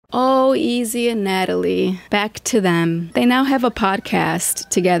So EZEE and Natalie, back to them. They now have a podcast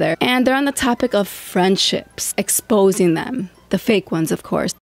together, and they're on the topic of friendships, exposing them. The fake ones, of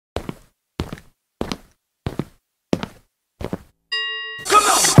course.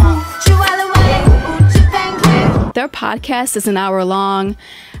 Their podcast is an hour long.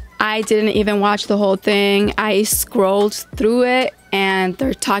 I didn't even watch the whole thing. I scrolled through it and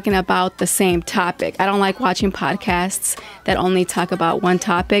they're talking about the same topic. I don't like watching podcasts that only talk about one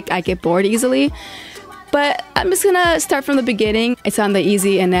topic. I get bored easily. But I'm just gonna start from the beginning. It's on the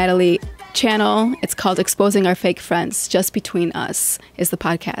EZEE and Natalie channel. It's called Exposing Our Fake Friends. Just Between Us is the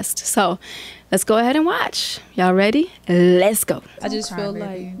podcast. So let's go ahead and watch. Y'all ready? Let's go. I just feel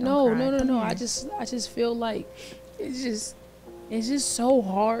like no. I just feel like it's just so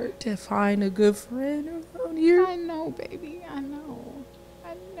hard to find a good friend around here. I know, baby. I know.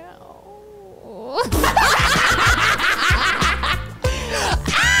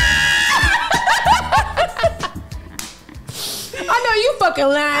 I know you fucking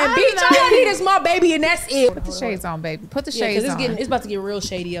lying, bitch. All I need is my baby, and that's it. Put the shades on, baby. Put the shades on. It's about to get real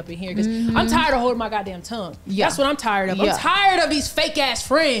shady up in here because I'm tired of holding my goddamn tongue. Yeah. That's what I'm tired of. I'm tired of these fake ass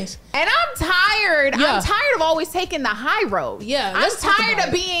friends. And I'm tired. Yeah. I'm tired of always taking the high road. Yeah, I'm tired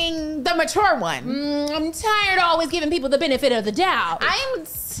of being the mature one. I'm tired of always giving people the benefit of the doubt. I'm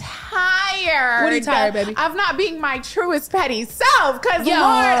tired. What are you tired, baby? Of not being my truest petty self. Because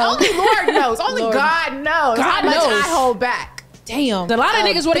only Lord knows. Only God knows how much I hold back. Damn. A lot of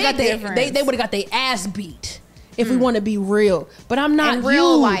niggas would have got they would have got their ass beat if we want to be real. But I'm not in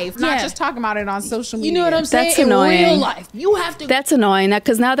real life. Not just talking about it on social media. You know what I'm saying? That's annoying. In real life, you have to. That's annoying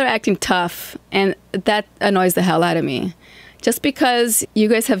because now they're acting tough, and that annoys the hell out of me. Just because you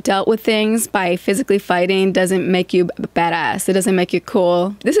guys have dealt with things by physically fighting doesn't make you badass. It doesn't make you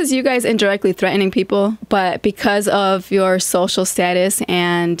cool. This is you guys indirectly threatening people, but because of your social status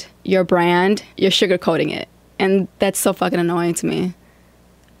and your brand, you're sugarcoating it. And that's so fucking annoying to me.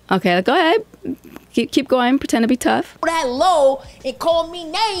 Okay, go ahead. Keep going. Pretend to be tough. That low and call me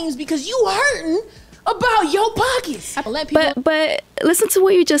names because you hurting about your pockets. But listen to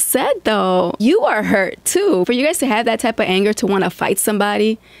what you just said, though. You are hurt, too. For you guys to have that type of anger to want to fight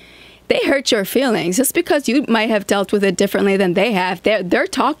somebody, they hurt your feelings. Just because you might have dealt with it differently than they have. They're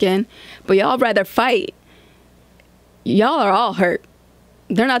talking, but y'all rather fight. Y'all are all hurt.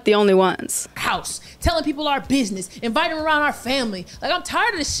 They're not the only ones. House, telling people our business, inviting around our family. Like, I'm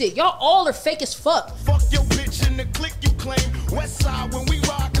tired of this shit. Y'all all are fake as fuck. Fuck your bitch in the clique you claim. West side when we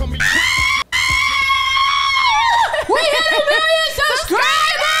ride, come and we hit 1 million subscribers!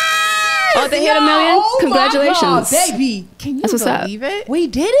 Oh, they hit 1 million? Congratulations. My God, baby. Can you That's what's believe up. it? We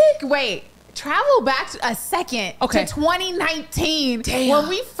did it? Wait. Travel back a second to 2019 when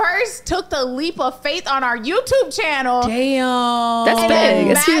we first took the leap of faith on our YouTube channel. Damn. That's big.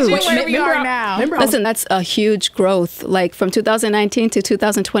 It's huge. Where we are now. Listen, that's a huge growth. Like from 2019 to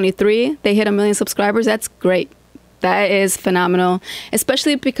 2023, they hit 1 million subscribers. That's great. That is phenomenal,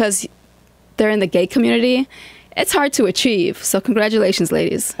 especially because they're in the gay community. It's hard to achieve. So congratulations,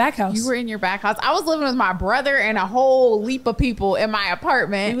 ladies. Back house. You were in your back house. I was living with my brother and a whole leap of people in my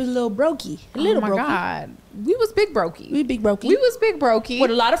apartment. It was a little brokey. Oh my God. We was big brokey. We big brokey. We was big brokey. With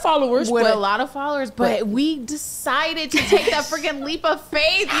a lot of followers. But we decided to take that freaking leap of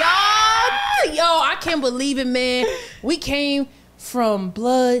faith, y'all. Yo, I can't believe it, man. We came from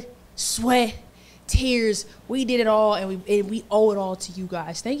blood, sweat, tears. We did it all, and we owe it all to you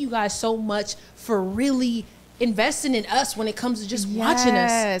guys. Thank you guys so much for really investing in us when it comes to just watching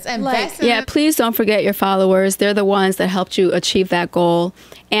us. Yeah, please don't forget your followers. They're the ones that helped you achieve that goal,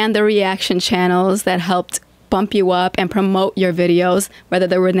 and the reaction channels that helped bump you up and promote your videos, whether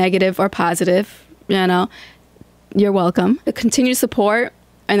they were negative or positive. You know, you're welcome. The continued support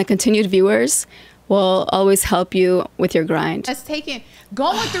and the continued viewers will always help you with your grind. It's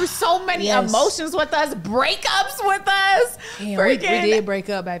going through so many emotions with us, breakups with us. Damn, we did break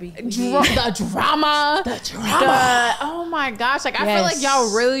up, baby. The drama. Oh my gosh. Like, I feel like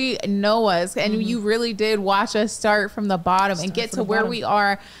y'all really know us, and you really did watch us start from the bottom and get to where we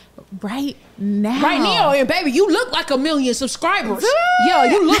are right now. Right now, and baby, you look like 1 million subscribers. Yo,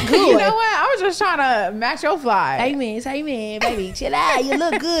 you look good. You know what? I was just trying to match your fly. Amen, baby. Chill out. You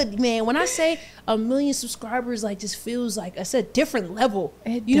look good, man. When I say 1 million subscribers, like, just feels like it's a different level.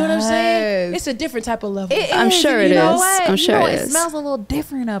 You know what I'm saying? It's a different type of level. I'm sure it is. I'm sure it is. It smells a little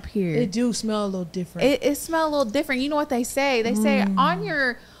different up here. It do smell a little different. It smells a little different. You know what they say? They say on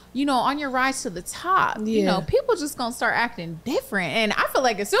your rise to the top, you know, people just gonna start acting different. And I feel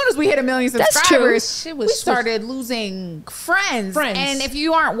like as soon as we hit 1 million subscribers, we started losing friends. And if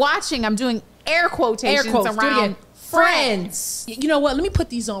you aren't watching, I'm doing air quotations around friends. You know what? Let me put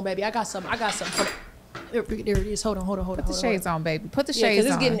these on, baby. I got something. For there it is. Hold on. Put the shades on, baby. Put the shades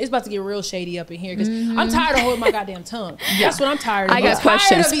on. It's about to get real shady up in here because I'm tired of holding my goddamn tongue. That's what I'm tired of. I got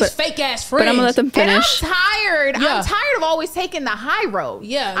questions. Tired of these fake ass friends. But I'm gonna let them finish. And I'm tired. Yeah. I'm tired of always taking the high road.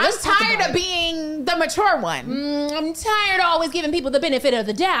 Yeah, I'm tired of being the mature one. I'm tired of always giving people the benefit of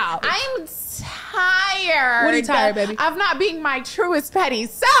the doubt. I'm tired. What are you tired, baby? Of not being my truest petty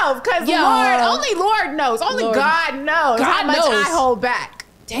self. Because only Lord knows. Only God knows how much I hold back.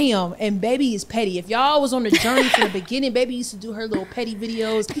 Damn, and baby is petty. If y'all was on the journey from the beginning, baby used to do her little petty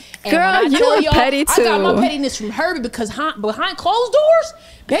videos. And girl, you were petty too. I got my pettiness from her because behind closed doors,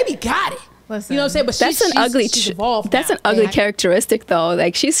 baby got it. Listen, you know what I'm saying? But she's evolved. That's an ugly characteristic, though.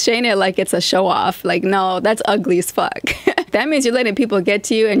 Like, she's saying it like it's a show off. Like, no, that's ugly as fuck. That means you're letting people get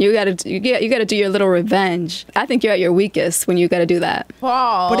to you, and you gotta do your little revenge. I think you're at your weakest when you gotta do that.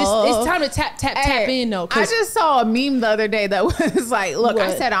 Paul. But it's time to tap in though. I just saw a meme the other day that was like, "Look,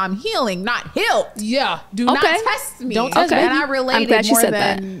 I said I'm healing, not healed. Yeah, do not test me. Don't test me." And I related I'm glad she more said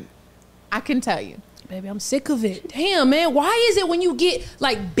than I can tell you. Baby, I'm sick of it. Damn, man. Why is it when you get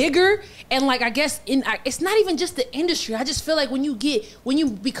like bigger and like, I guess it's not even just the industry. I just feel like when you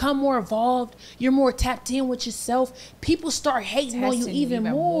become more evolved, you're more tapped in with yourself, people start hating on you even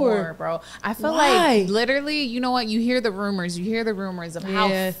more, bro. I feel like literally, you know what? You hear the rumors of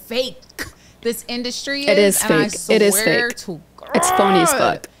how fake this industry is. It is fake. It is fake. It's phony as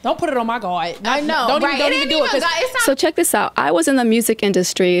fuck. Don't put it on my guard. I know. Don't even do it. So check this out. I was in the music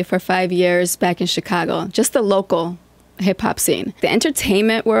industry for 5 years back in Chicago, just the local hip hop scene. The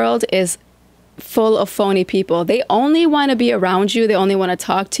entertainment world is full of phony people. They only want to be around you. They only want to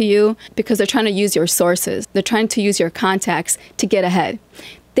talk to you because they're trying to use your sources. They're trying to use your contacts to get ahead.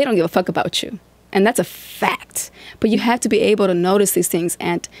 They don't give a fuck about you. And that's a fact. But you have to be able to notice these things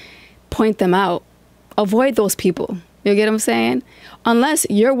and point them out. Avoid those people. You get what I'm saying? Unless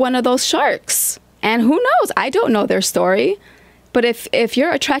you're one of those sharks. And who knows? I don't know their story. But if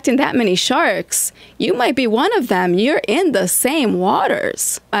you're attracting that many sharks, you might be one of them. You're in the same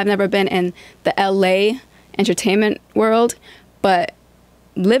waters. I've never been in the LA entertainment world, but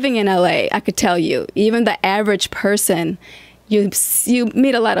living in LA, I could tell you, even the average person, you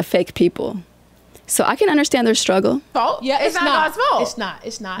meet a lot of fake people. So I can understand their struggle. Yeah, it's not God's fault.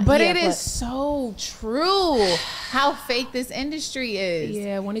 It's not. But it is so true how fake this industry is.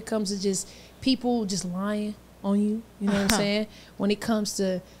 Yeah, when it comes to just people just lying on you, you know what I'm saying? When it comes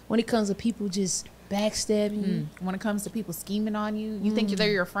to people just backstabbing you. When it comes to people scheming on you, you think they're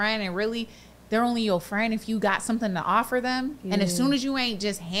your friend, and really they're only your friend if you got something to offer them. Yeah. And as soon as you ain't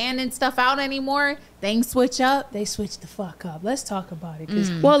just handing stuff out anymore, things switch up. They switch the fuck up. Let's talk about it.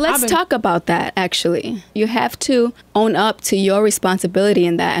 Well, let's talk about that, actually. You have to own up to your responsibility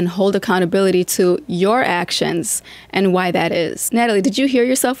in that and hold accountability to your actions and why that is. Natalie, did you hear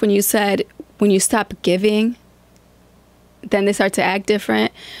yourself when you said when you stop giving, then they start to act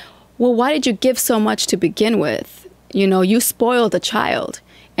different? Well, why did you give so much to begin with? You know, you spoiled a child.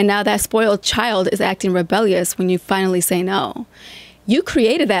 And now that spoiled child is acting rebellious when you finally say no. You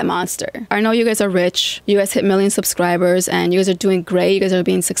created that monster. I know you guys are rich. You guys hit 1 million subscribers and you guys are doing great. You guys are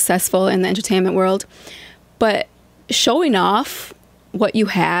being successful in the entertainment world. But showing off what you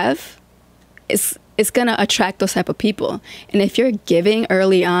have is going to attract those type of people. And if you're giving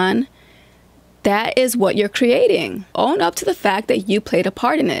early on, that is what you're creating. Own up to the fact that you played a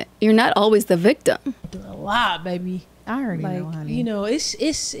part in it. You're not always the victim. Do a lot, baby. I already know, honey. You know,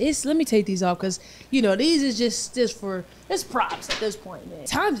 it's let me take these off because, you know, these is just for, it's props at this point, man.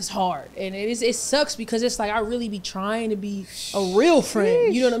 Times is hard and it sucks because it's like I really be trying to be a real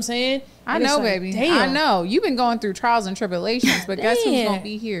friend. You know what I'm saying? I know, like, baby. Damn. I know. You've been going through trials and tribulations, but guess who's going to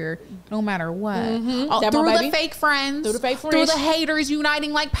be here no matter what? Through the fake friends. Through the fake friends. Through the haters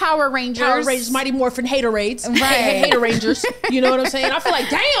uniting like Power Rangers. Power Rangers, Mighty Morphin Haterades. Right. Hater Rangers. You know what I'm saying? I feel like,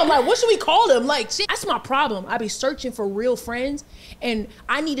 damn, like, what should we call them? Like, shit, that's my problem. I be searching for real friends, and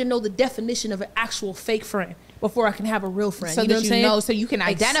I need to know the definition of an actual fake friend before I can have a real friend. So you know that you know, so you can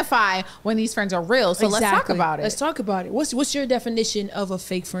identify when these friends are real. So let's talk about it. Let's talk about it. What's your definition of a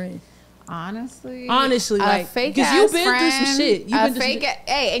fake friend? Honestly, like, fake because you've been through some shit.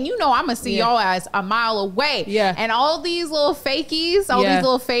 Hey, and you know I'm gonna see y'all as a mile away. Yeah. And all these little fakies.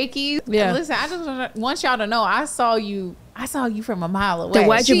 Yeah. Listen, I just want y'all to know I saw you from a mile away. Then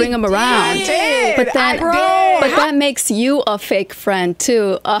why'd you bring them around? But that makes you a fake friend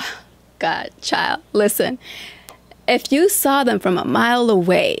too. Oh, God, child, listen. If you saw them from a mile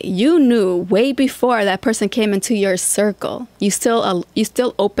away, you knew way before that person came into your circle. You still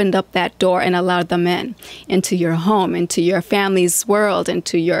opened up that door and allowed them into your home, into your family's world,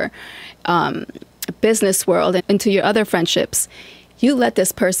 into your business world and into your other friendships, you let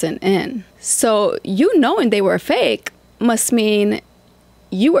this person in. So you knowing they were fake must mean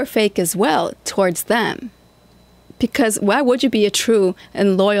you were fake as well towards them. Because why would you be a true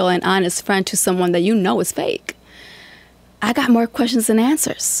and loyal and honest friend to someone that you know is fake? I got more questions than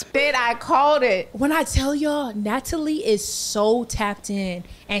answers. I called it. When I tell y'all, Natalie is so tapped in,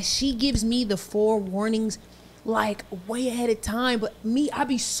 and she gives me the forewarnings like way ahead of time. But me, I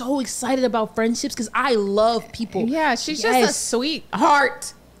be so excited about friendships because I love people. Yeah, she's just a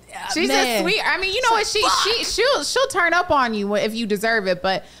sweetheart. She's a sweet. I mean, you know what? She'll turn up on you if you deserve it.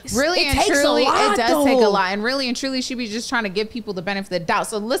 But really and truly, it does take a lot. And really and truly, she be just trying to give people the benefit of the doubt.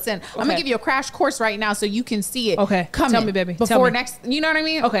 So listen, I'm gonna give you a crash course right now so you can see it. Okay, coming. Tell me, baby. Before next, you know what I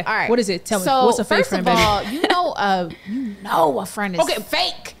mean? Okay, all right. What is it? Tell me. So what's a fake friend, baby? First of all, you know a friend is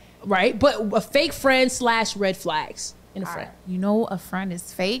fake, right? But a fake friend / red flags in a friend. Right. You know a friend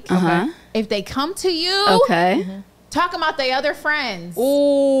is fake. Uh-huh. If they come to you, talking about their other friends,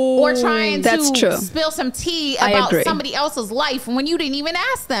 or trying to spill some tea about somebody else's life when you didn't even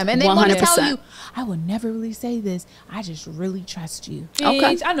ask them, and they want to tell you, "I would never really say this. I just really trust you."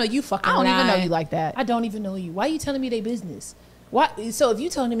 Okay, I know you fucking. I don't even know you like that. I don't even know you. Why are you telling me their business? What? So if you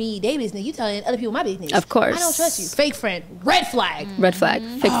telling me their business, you telling other people my business. Of course, I don't trust you. Fake friend, red flag. Red flag,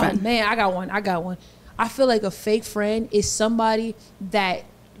 fake friend. Man, I got one. I feel like a fake friend is somebody that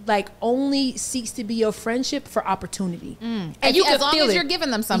like only seeks to be your friendship for opportunity. And you can as long feel as it. you're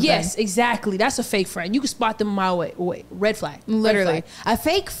giving them something. Yes, exactly. That's a fake friend. You can spot them a mile away. Red flag. Literally. Red flag. A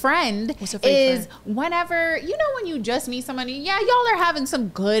fake friend is whenever, you know, when you just meet somebody, y'all are having some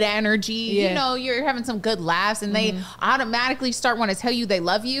good energy. Yeah. You know, you're having some good laughs, and they automatically start want to tell you they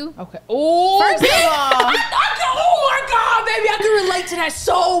love you. Okay. Oh, first of all, oh my God, baby, I can relate to that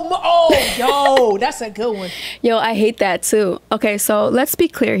so much. Oh, yo, that's a good one. Yo, I hate that too. Okay, so let's be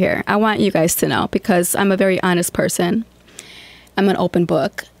clear here. I want you guys to know, because I'm a very honest person. I'm an open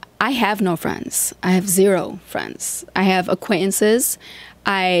book. I have no friends. I have 0 friends. I have acquaintances.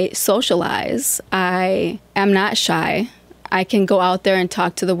 I socialize. I am not shy. I can go out there and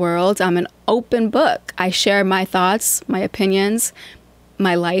talk to the world. I'm an open book. I share my thoughts, my opinions,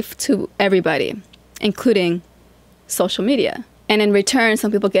 my life to everybody, including social media. And in return,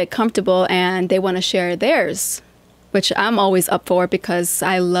 some people get comfortable and they want to share theirs, which I'm always up for, because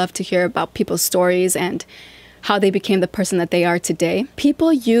I love to hear about people's stories and how they became the person that they are today.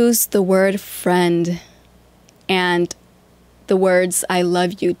 People use the word friend and the words I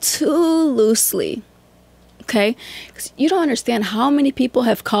love you too loosely, okay? Because you don't understand how many people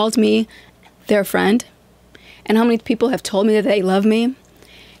have called me their friend and how many people have told me that they love me.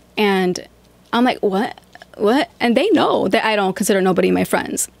 And I'm like, what? And they know that I don't consider nobody my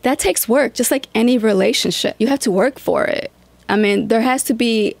friends. That takes work, just like any relationship. You have to work for it. I mean, there has to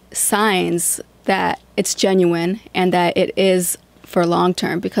be signs that it's genuine and that it is for long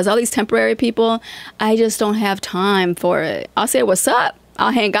term, because all these temporary people, I just don't have time for it. I'll say, what's up?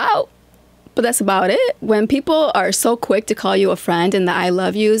 I'll hang out, but that's about it. When people are so quick to call you a friend and the I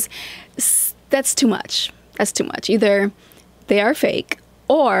love yous, that's too much. That's too much. Either they are fake,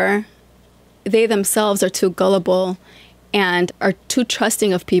 or they themselves are too gullible and are too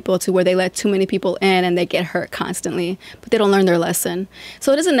trusting of people to where they let too many people in and they get hurt constantly, but they don't learn their lesson.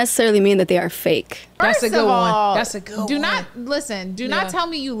 So it doesn't necessarily mean that they are fake. That's a good one. That's a good one. Do not tell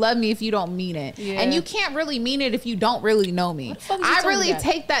me you love me if you don't mean it. Yeah. And you can't really mean it if you don't really know me. I really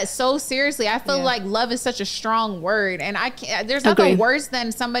take that so seriously. I feel like love is such a strong word, and I can't, there's nothing worse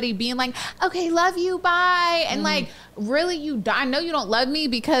than somebody being like, okay, love you, bye. And like, really, I know you don't love me,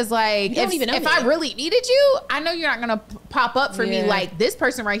 because like, if I really needed you, I know you're not going to pop up for me like this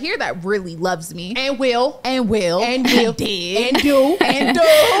person right here that really loves me. And will. Did. And do.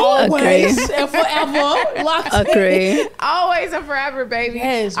 Always. And forever. Agree. Always and forever, baby.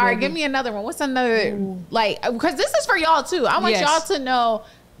 Yes, all right, give me another one. What's another, like, because this is for y'all too. I want y'all to know,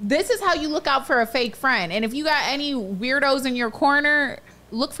 this is how you look out for a fake friend. And if you got any weirdos in your corner,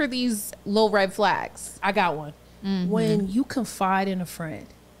 look for these little red flags. I got one. When you confide in a friend,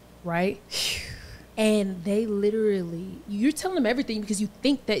 right? And they literally, you're telling them everything because you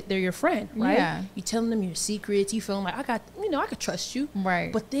think that they're your friend, right? Yeah. You're telling them your secrets. You feeling like, I could trust you.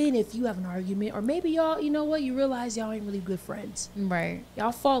 Right. But then if you have an argument, or maybe y'all, you know what, you realize y'all ain't really good friends. Right.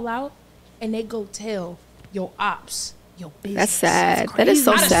 Y'all fall out and they go tell your ops, your business. That's sad. That is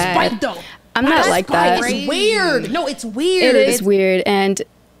so sad. Spite, though. I'm not like that. It's weird. No, it's weird. It is weird. And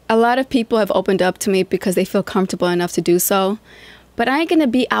a lot of people have opened up to me because they feel comfortable enough to do so. But I ain't going to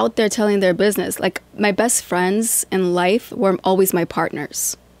be out there telling their business. Like, my best friends in life were always my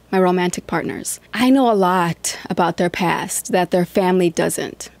partners, my romantic partners. I know a lot about their past that their family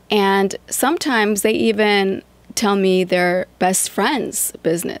doesn't. And sometimes they even tell me their best friend's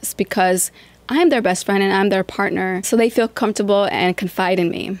business because I'm their best friend and I'm their partner. So they feel comfortable and confide in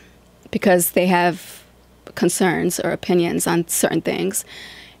me because they have concerns or opinions on certain things.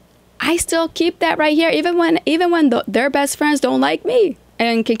 I still keep that right here, even when their best friends don't like me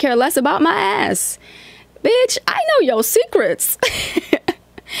and can care less about my ass. Bitch, I know your secrets.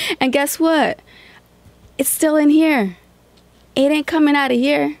 And guess what? It's still in here. It ain't coming out of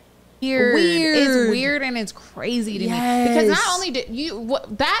here. Weird. It's weird and it's crazy to me because not only did you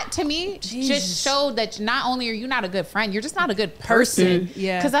that to me just showed that not only are you not a good friend, you're just not a good person.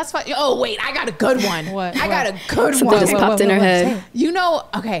 Yeah, because that's what. Oh wait, I got a good one. What? I got a good Something one. just popped in her head. You know,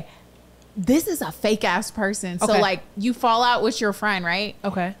 okay, this is a fake ass person. So like you fall out with your friend, right?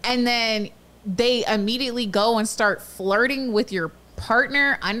 Okay, and then they immediately go and start flirting with your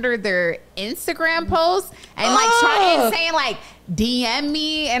partner under their Instagram posts and like trying and saying like DM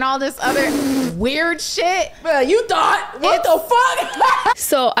me and all this other weird shit. You thought what the fuck?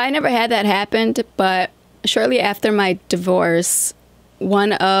 So I never had that happen, but shortly after my divorce,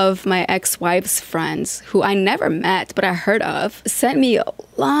 one of my ex-wife's friends, who I never met but I heard of, sent me a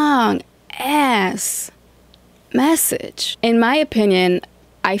long ass message. In my opinion,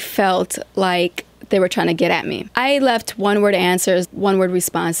 I felt like they were trying to get at me. I left one-word answers, one-word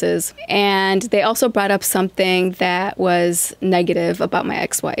responses, and they also brought up something that was negative about my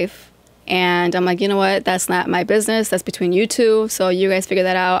ex-wife. And I'm like, you know what? That's not my business. That's between you two. So you guys figure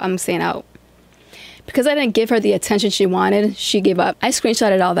that out. I'm staying out. Because I didn't give her the attention she wanted, she gave up. I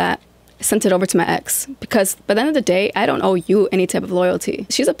screenshotted all that, sent it over to my ex. Because by the end of the day, I don't owe you any type of loyalty.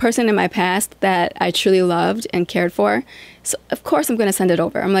 She's a person in my past that I truly loved and cared for. So of course I'm going to send it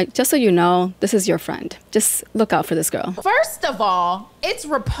over. I'm like, just so you know, this is your friend. Just look out for this girl. First of all, it's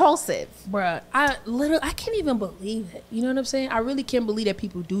repulsive. Bruh, I can't even believe it. You know what I'm saying? I really can't believe that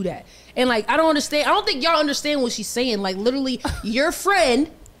people do that. And like, I don't understand. I don't think y'all understand what she's saying. Like literally, your friend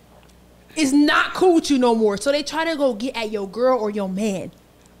is not cool with you no more. So they try to go get at your girl or your man.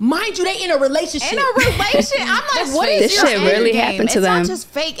 Mind you, they in a relationship. I'm like, what is this your shit end really game? happened to it's them. Not just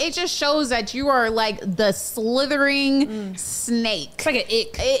fake. It just shows that you are like the slithering snake. It's like an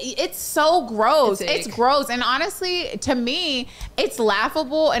ick. It's so gross. It's It's gross. And honestly, to me, it's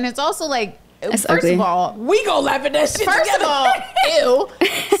laughable. And it's also like, That's first ugly. of all, We gonna laugh at that shit first together. of all, ew.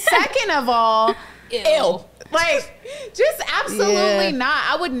 Second of all, ew. Like, just absolutely not.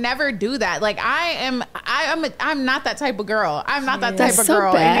 I would never do that. Like, I'm not that type of girl. I'm not that type That's of so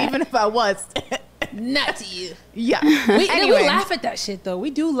girl. bad. And even if I was, Not to you. yeah. We Anyway. laugh at that shit though. We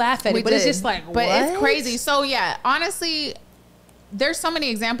do laugh at We it, but it's did. just like, but what? it's crazy. So yeah, honestly, there's so many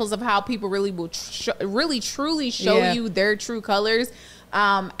examples of how people really will really truly show you their true colors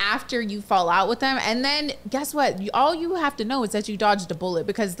after you fall out with them. And then guess what? All you have to know is that you dodged a bullet,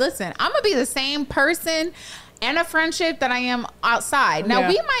 because listen, I'm gonna be the same person in a friendship that I am outside. Now,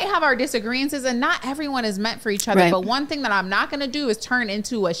 we might have our disagreements, and not everyone is meant for each other. Right. But one thing that I'm not going to do is turn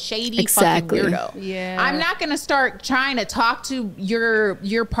into a shady Exactly. fucking weirdo. Yeah. I'm not going to start trying to talk to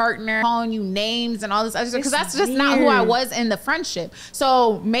your partner, calling you names and all this other stuff, because that's just not who I was in the friendship.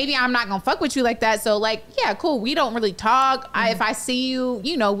 So maybe I'm not going to fuck with you like that. So like, yeah, cool. We don't really talk. If I see you,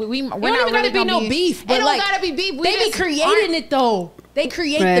 you know, we're not even really gotta be no beef. But It like, don't got to be beef. They be creating it though. They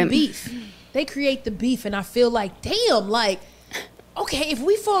create the Right. beef. They create the beef, and I feel like, damn, like, okay, if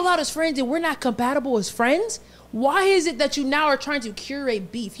we fall out as friends and we're not compatible as friends, why is it that you now are trying to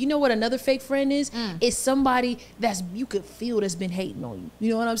curate beef? You know what another fake friend is? It's somebody that's, you could feel, that's been hating on you.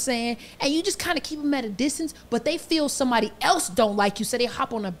 You know what I'm saying? And you just kind of keep them at a distance, but they feel somebody else don't like you, so they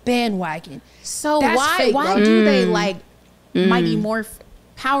hop on a bandwagon. So That's why fake, why bro. do they like Mighty Morph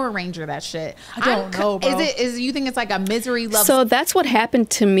Power Ranger that shit? I don't know, bro. Is you think it's like a misery love? So that's what happened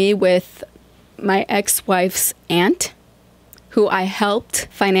to me with my ex-wife's aunt, who I helped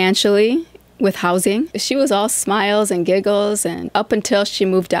financially with housing. She was all smiles and giggles, and up until she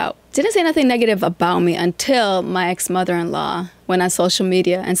moved out. Didn't say nothing negative about me until my ex-mother-in-law went on social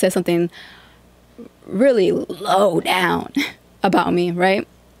media and said something really low down about me, right?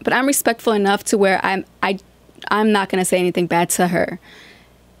 But I'm respectful enough to where I'm not gonna say anything bad to her.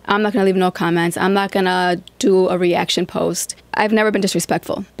 I'm not going to leave no comments. I'm not going to do a reaction post. I've never been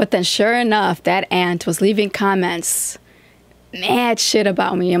disrespectful. But then sure enough, that aunt was leaving comments, mad shit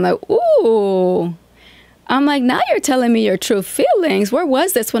about me. I'm like, ooh. I'm like, now you're telling me your true feelings. Where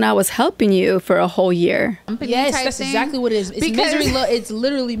was this when I was helping you for a whole year? Yes, that's exactly what it is. It's Because- misery love. It's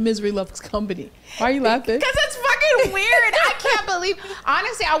literally misery loves company. Why are you laughing? Because it's fucking fucking weird. I can't believe.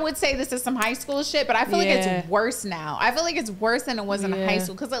 Honestly, I would say this is some high school shit, but I feel like it's worse now. I feel like it's worse than it was in high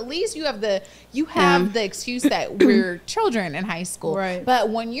school, because at least you have the excuse that we're children in high school. Right. But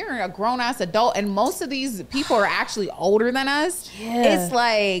when you're a grown ass adult, and most of these people are actually older than us, it's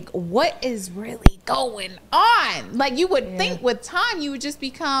like, what is really going on? Like, you would think with time you would just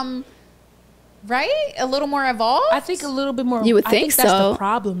become a little more evolved. I think a little bit more. You would I think that's so. the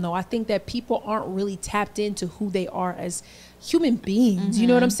problem, though. I think that people aren't really tapped into who they are as human beings. You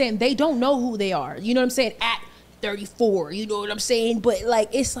know what I'm saying? They don't know who they are. You know what I'm saying? At 34, you know what I'm saying? But like,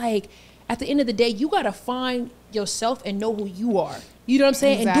 it's like, at the end of the day, you got to find yourself and know who you are. You know what I'm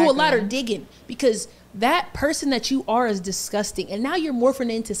saying? And do a lot of digging, because that person that you are is disgusting, and now you're morphing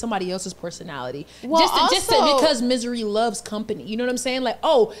into somebody else's personality. Well, just because misery loves company. You know what I'm saying? Like,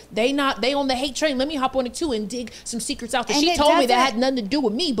 oh, they on the hate train. Let me hop on it too and dig some secrets out that she told me that had nothing to do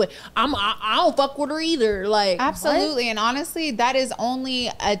with me. But I don't fuck with her either. Like, absolutely. What? And honestly, that is only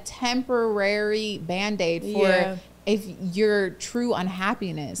a temporary band-aid for if your true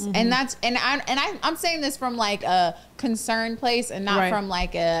unhappiness. And that's I'm saying this from like a concerned place and not from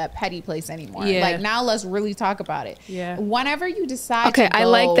like a petty place anymore. Like, now let's really talk about it. Whenever you decide to go, I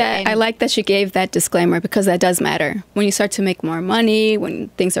like that. I like that she gave that disclaimer, because that does matter. When you start to make more money, when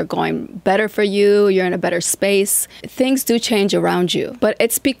things are going better for you, you're in a better space, things do change around you. But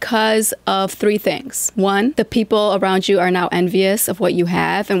it's because of three things. One, the people around you are now envious of what you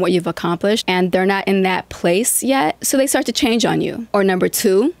have and what you've accomplished, and they're not in that place yet, so they start to change on you. Or number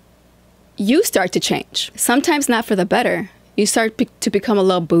two, you start to change. Sometimes not for the better. You start to become a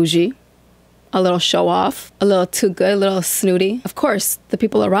little bougie, a little show off, a little too good, a little snooty. Of course, the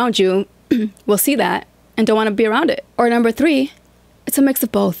people around you will see that and don't want to be around it. Or number three, it's a mix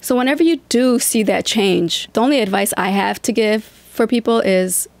of both. So whenever you do see that change, the only advice I have to give for people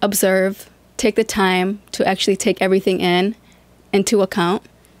is observe, take the time to actually take everything into account,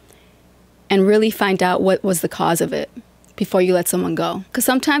 and really find out what was the cause of it before you let someone go. Because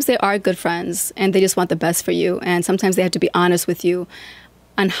sometimes they are good friends and they just want the best for you, and sometimes they have to be honest with you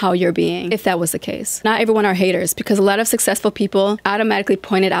on how you're being, if that was the case. Not everyone are haters, because a lot of successful people automatically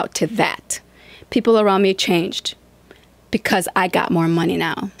pointed out to that. People around me changed because I got more money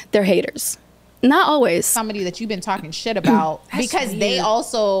now. They're haters. Not always. Somebody that you've been talking shit about because weird. They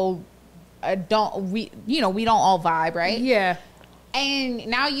also we don't all vibe, right? Yeah. And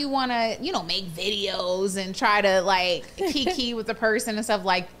now you want to, make videos and try to like kiki with the person and stuff.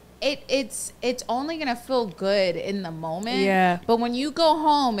 Like, it's only gonna feel good in the moment. Yeah. But when you go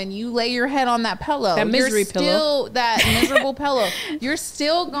home and you lay your head on that pillow, that miserable pillow, you're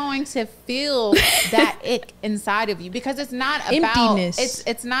still going to feel that ick inside of you, because it's not about emptiness.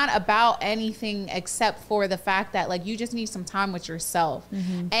 It's not about anything except for the fact that like you just need some time with yourself.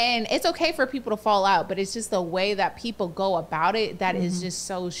 And it's okay for people to fall out, but it's just the way that people go about it that is just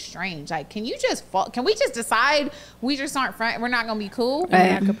so strange. Like, can we just decide we just aren't friends? We're not gonna be cool.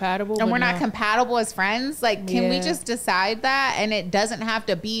 We're not compatible. And we're not compatible as friends. Like, can we just decide that? And it doesn't have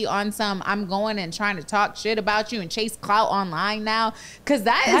to be on some, I'm going and trying to talk shit about you and chase clout online now. Because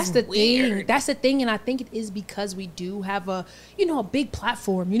that's the weird thing. That's the thing. And I think it is because we do have a big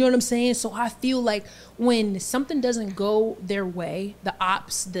platform. You know what I'm saying? So I feel like when something doesn't go their way, the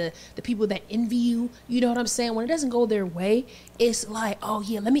ops, the people that envy you, you know what I'm saying? When it doesn't go their way, it's like, oh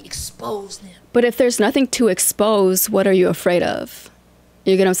yeah, let me expose them. But if there's nothing to expose, what are you afraid of?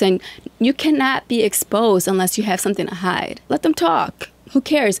 You get what I'm saying? You cannot be exposed unless you have something to hide. Let them talk. Who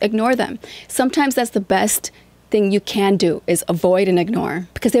cares? Ignore them. Sometimes that's the best thing you can do, is avoid and ignore,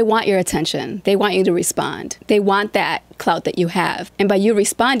 because they want your attention. They want you to respond. They want that clout that you have. And by you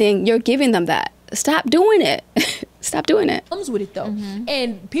responding, you're giving them that. Stop doing it. Stop doing it. Comes with it though.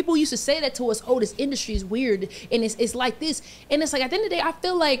 And people used to say that to us, oh, this industry is weird and it's like this. And it's like, at the end of the day, I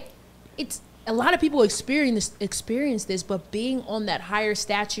feel like it's, a lot of people experience this, but being on that higher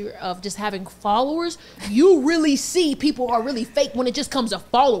stature of just having followers, you really see people are really fake when it just comes to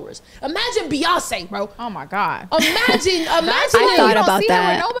followers. Imagine Beyonce, bro. Oh my God. Imagine. I thought about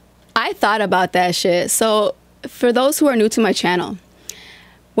that. I thought about that shit. So for those who are new to my channel,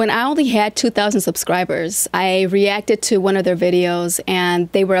 when I only had 2,000 subscribers, I reacted to one of their videos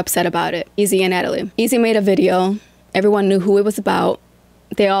and they were upset about it. EZEE and Natalie. EZEE made a video. Everyone knew who it was about.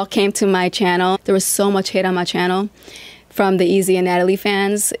 They all came to my channel. There was so much hate on my channel from the EZEE and Natalie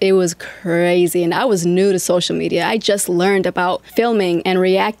fans. It was crazy. And I was new to social media. I just learned about filming and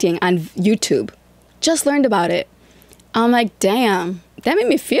reacting on YouTube. Just learned about it. I'm like, damn, that made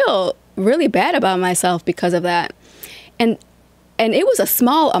me feel really bad about myself because of that. And it was a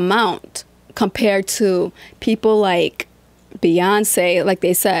small amount compared to people like Beyonce, like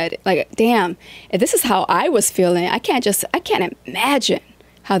they said, like, damn, if this is how I was feeling, I can't imagine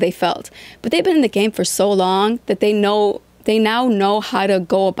how they felt. But they've been in the game for so long that they now know how to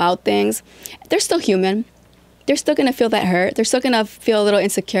go about things. They're still human. They're still going to feel that hurt. They're still going to feel a little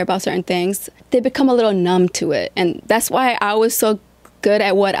insecure about certain things. They become a little numb to it. And that's why I was so good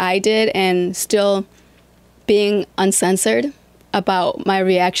at what I did and still being uncensored about my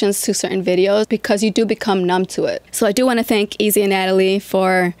reactions to certain videos, because you do become numb to it. So I do want to thank EZEE and Natalie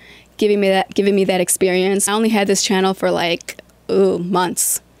for giving me that experience. I only had this channel for like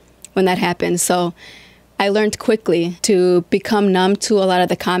months when that happened. So I learned quickly to become numb to a lot of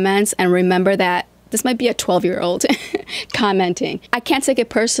the comments and remember that this might be a 12-year-old commenting. I can't take it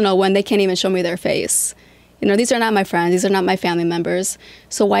personal when they can't even show me their face. You know, these are not my friends. These are not my family members.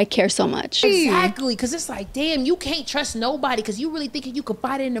 So why care so much? Exactly, because it's like, damn, you can't trust nobody because you really thinking you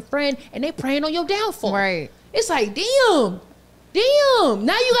confide in a friend and they preying on your downfall. Right. It's like, damn.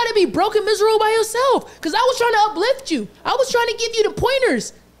 Now you got to be broken, miserable by yourself because I was trying to uplift you. I was trying to give you the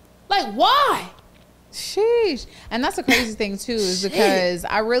pointers. Like, why? Sheesh. And that's the crazy thing, too, is because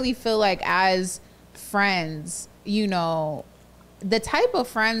I really feel like as friends, you know, the type of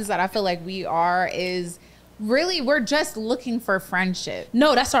friends that I feel like we are is really, we're just looking for friendship.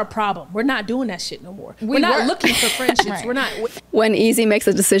 No, that's our problem. We're not doing that shit no more. We're not looking for friendships. Right. We're not. When EZEE makes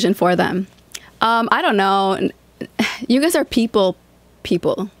a decision for them. I don't know. You guys are people.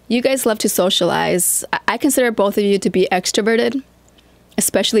 You guys love to socialize. I consider both of you to be extroverted,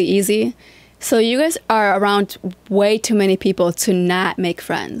 especially EZEE. So you guys are around way too many people to not make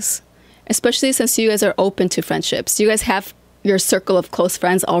friends, especially since you guys are open to friendships. You guys have your circle of close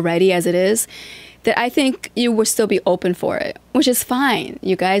friends already as it is, that I think you would still be open for it, which is fine.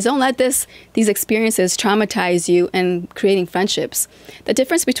 You guys don't let these experiences traumatize you in creating friendships. The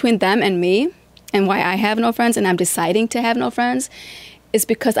difference between them and me, and why I have no friends and I'm deciding to have no friends, is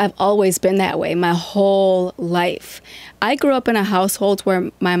because I've always been that way my whole life. I grew up in a household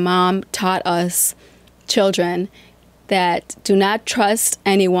where my mom taught us children that do not trust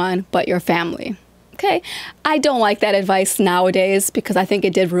anyone but your family. Okay, I don't like that advice nowadays because I think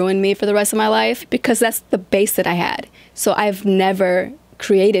it did ruin me for the rest of my life, because that's the base that I had. So I've never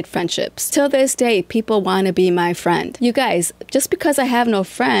created friendships. Till this day, people want to be my friend. You guys, just because I have no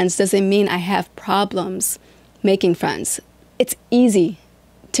friends doesn't mean I have problems making friends. It's easy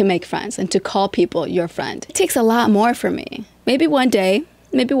to make friends and to call people your friend. It takes a lot more for me. Maybe one day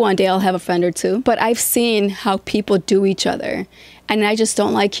I'll have a friend or two, but I've seen how people do each other. And I just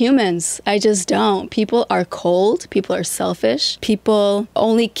don't like humans. I just don't. People are cold. People are selfish. People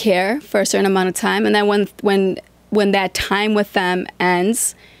only care for a certain amount of time. And then when that time with them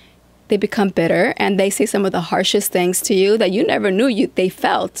ends, they become bitter and they say some of the harshest things to you that you never knew they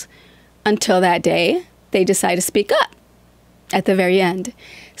felt until that day they decide to speak up at the very end.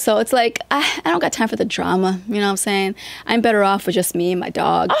 So it's like, I don't got time for the drama. You know what I'm saying? I'm better off with just me and my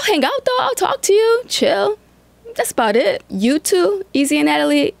dog. I'll hang out though. I'll talk to you. Chill. That's about it. You two, EZEE and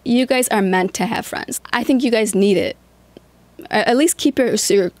Natalie, you guys are meant to have friends. I think you guys need it. At least keep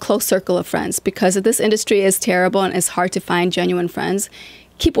your close circle of friends, because if this industry is terrible and it's hard to find genuine friends,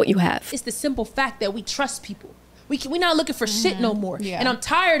 keep what you have. It's the simple fact that we trust people. We're not looking for shit no more. Yeah. And I'm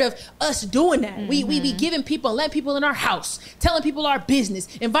tired of us doing that. We be giving people and letting people in our house, telling people our business,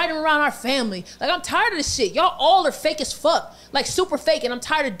 inviting around our family. Like, I'm tired of this shit. Y'all all are fake as fuck. Like, super fake. And I'm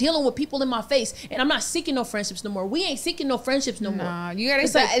tired of dealing with people in my face. And I'm not seeking no friendships no more. We ain't seeking no friendships no more. You gotta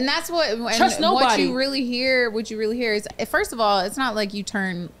say, like, and that's what, trust nobody. What you really hear is, first of all, it's not like you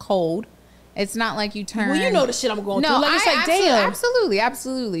turn cold. It's not like you turn. Well, you know the shit I'm going through. Like, it's like, damn.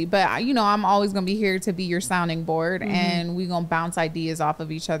 Absolutely. But, you know, I'm always going to be here to be your sounding board, and we're going to bounce ideas off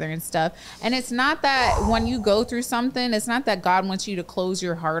of each other and stuff. And it's not that when you go through something, it's not that God wants you to close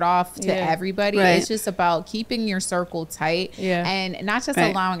your heart off to everybody. Right. It's just about keeping your circle tight and not just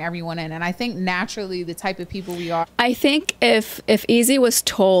allowing everyone in. And I think naturally the type of people we are. I think if EZEE was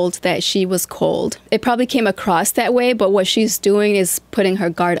told that she was cold, it probably came across that way. But what she's doing is putting her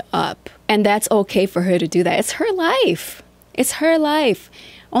guard up. And that's okay for her to do that. It's her life. It's her life.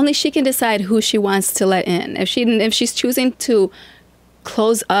 Only she can decide who she wants to let in. If she's choosing to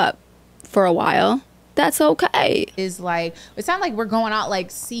close up for a while, that's okay. Is like, it's not like we're going out like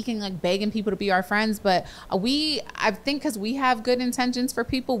seeking, like begging people to be our friends, but I think because we have good intentions for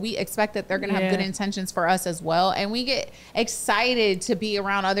people, we expect that they're gonna have good intentions for us as well, and we get excited to be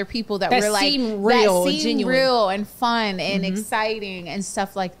around other people that we're like seem real, real and fun and exciting and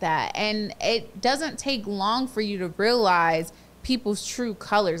stuff like that. And it doesn't take long for you to realize people's true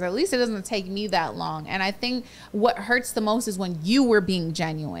colors. At least it doesn't take me that long. And I think what hurts the most is when you were being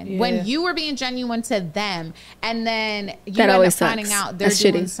genuine. When you were being genuine to them, and then you end up finding out they're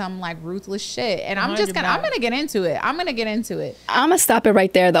doing some like ruthless shit. And I'm gonna get into it. I'm gonna stop it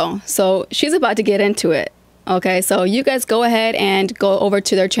right there though. So she's about to get into it. Okay, so you guys go ahead and go over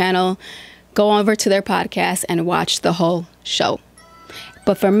to their channel, go over to their podcast and watch the whole show.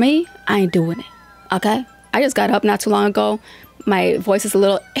 But for me, I ain't doing it. Okay, I just got up not too long ago. My voice is a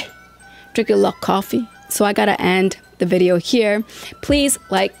little drinking a little coffee, so I gotta end the video here. Please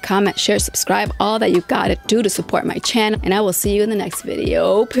like, comment, share, subscribe, all that you gotta do to support my channel, and I will see you in the next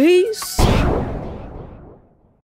video. Peace.